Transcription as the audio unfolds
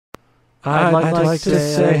I'd like to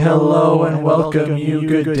say hello and welcome you.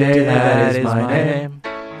 Good day, that is my name.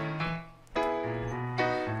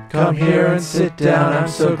 Come here and sit down, I'm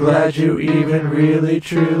so glad you even really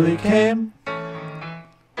truly came.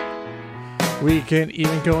 We can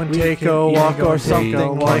even go and take a walk or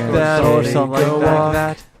something like that, or something like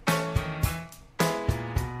that.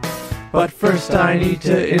 But first I need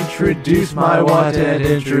to introduce my what and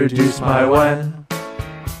introduce my when.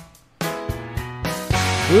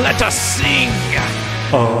 Let us sing!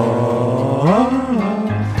 Oh,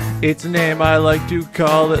 its name I like to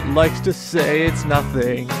call it, likes to say it's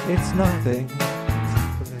nothing. It's nothing.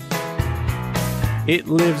 It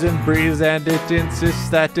lives and breathes and it insists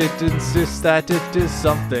that it is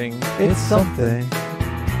something. It's something.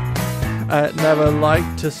 I never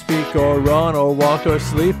like to speak or run or walk or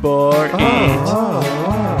sleep or eat.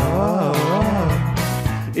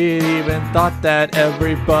 It even thought that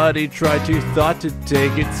everybody tried to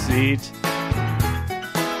take its seat.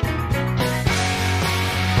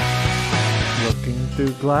 Looking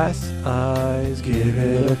through glass eyes, give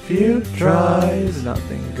it a few tries.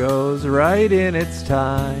 Nothing goes right in its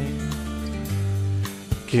time.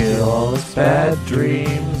 Kill all its bad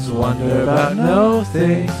dreams, wonder about no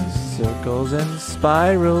things. Circles and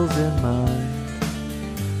spirals in mind.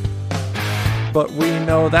 But we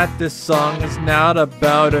know that this song is not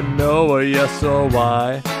about a no or yes or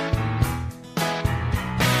why.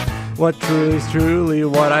 What truly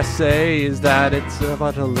what I say is that it's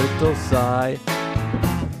about a little sigh.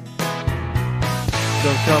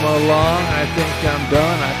 So come along, I think I'm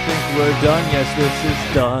done, I think we're done, yes this is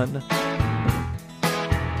done.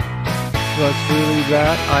 What's really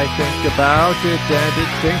that I think about it and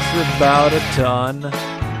it thinks about a ton.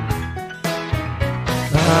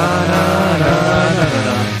 Na, na, na, na,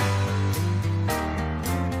 na.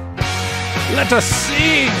 Let us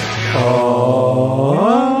sing! Oh,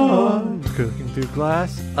 cooking through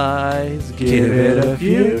glass eyes, give it a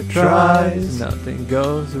few tries. Nothing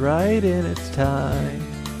goes right in its time.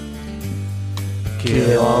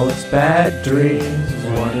 Kill all its bad dreams,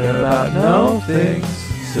 wonder about no things.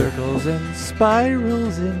 Circles and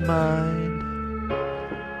spirals in mind.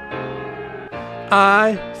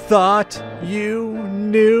 I thought you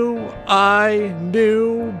knew, I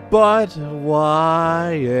knew, but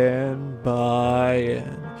why and by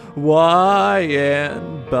and why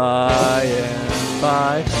and by and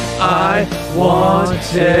by. I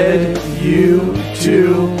wanted you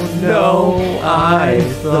to know, I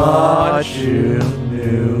thought you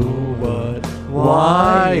knew, but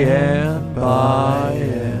why and by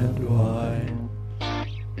and why.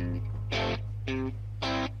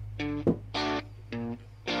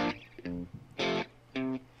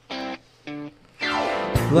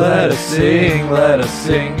 Let us sing, let us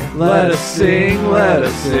sing, let us sing, let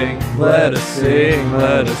us sing, let us sing,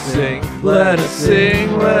 let us sing, let us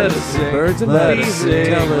sing, let us sing. Birds and bees and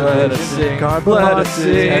television, let us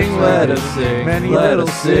sing, let us sing, many little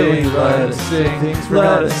silly, let us sing,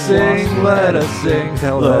 let us sing, let us sing,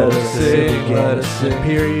 let us sing, let us sing,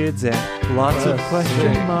 periods and lots of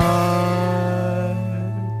question marks.